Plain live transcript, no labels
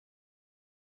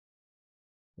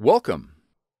Welcome!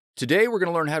 Today we're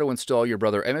going to learn how to install your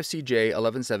Brother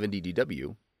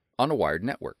MFC-J1170DW on a wired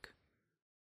network.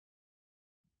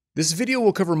 This video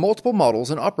will cover multiple models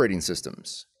and operating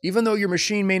systems. Even though your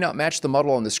machine may not match the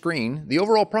model on the screen, the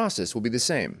overall process will be the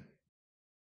same.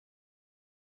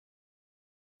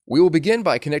 We will begin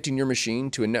by connecting your machine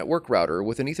to a network router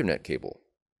with an Ethernet cable.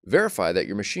 Verify that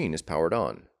your machine is powered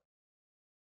on.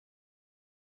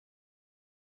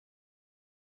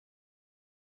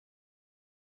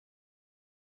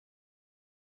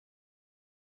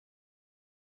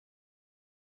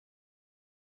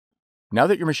 Now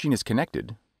that your machine is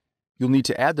connected, you'll need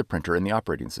to add the printer in the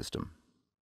operating system.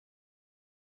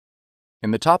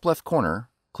 In the top left corner,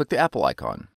 click the Apple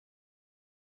icon.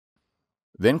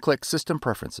 Then click System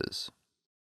Preferences.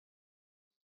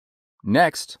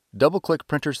 Next, double-click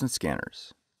Printers and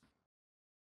Scanners.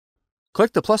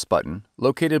 Click the plus button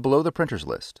located below the printers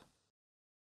list.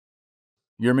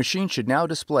 Your machine should now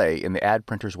display in the Add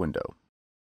Printers window.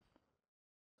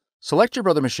 Select your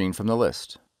Brother machine from the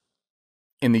list.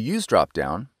 In the Use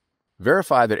drop-down,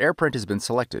 verify that AirPrint has been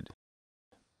selected.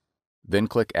 Then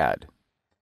click Add.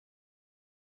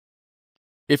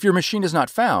 If your machine is not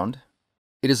found,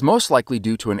 it is most likely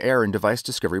due to an error in device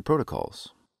discovery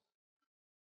protocols.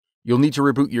 You'll need to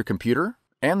reboot your computer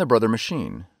and the Brother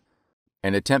machine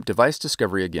and attempt device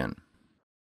discovery again.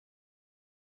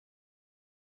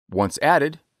 Once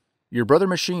added, your Brother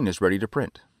machine is ready to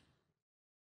print.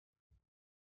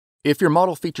 If your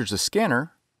model features a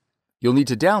scanner, you'll need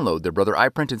to download the Brother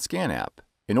iPrint&Scan app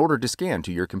in order to scan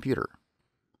to your computer.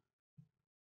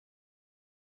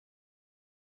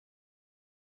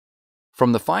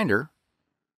 From the Finder,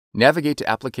 navigate to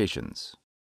Applications,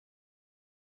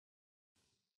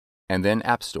 and then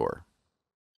App Store.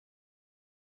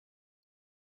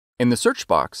 In the search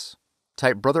box,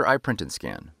 type Brother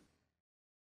iPrint&Scan.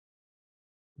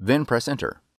 Then press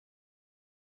Enter.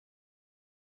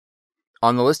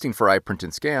 On the listing for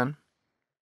iPrint&Scan,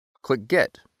 click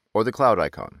Get or the cloud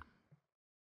icon.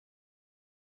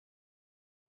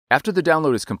 After the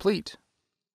download is complete,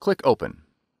 click Open.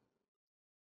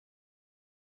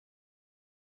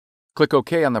 Click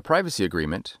OK on the privacy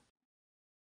agreement,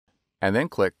 and then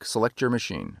click Select your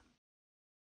machine.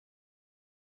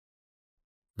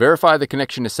 Verify the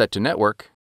connection is set to network,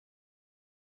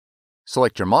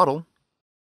 select your model,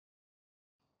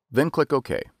 then click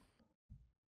OK.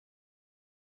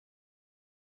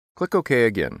 Click OK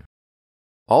again.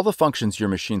 All the functions your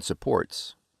machine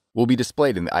supports will be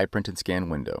displayed in the iPrint&Scan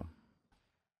window.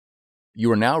 You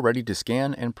are now ready to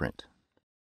scan and print.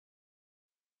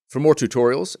 For more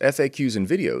tutorials, FAQs, and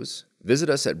videos, visit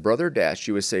us at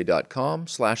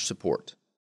brother-usa.com/support.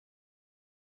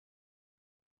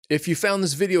 If you found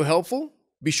this video helpful,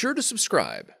 be sure to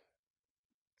subscribe.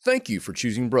 Thank you for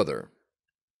choosing Brother.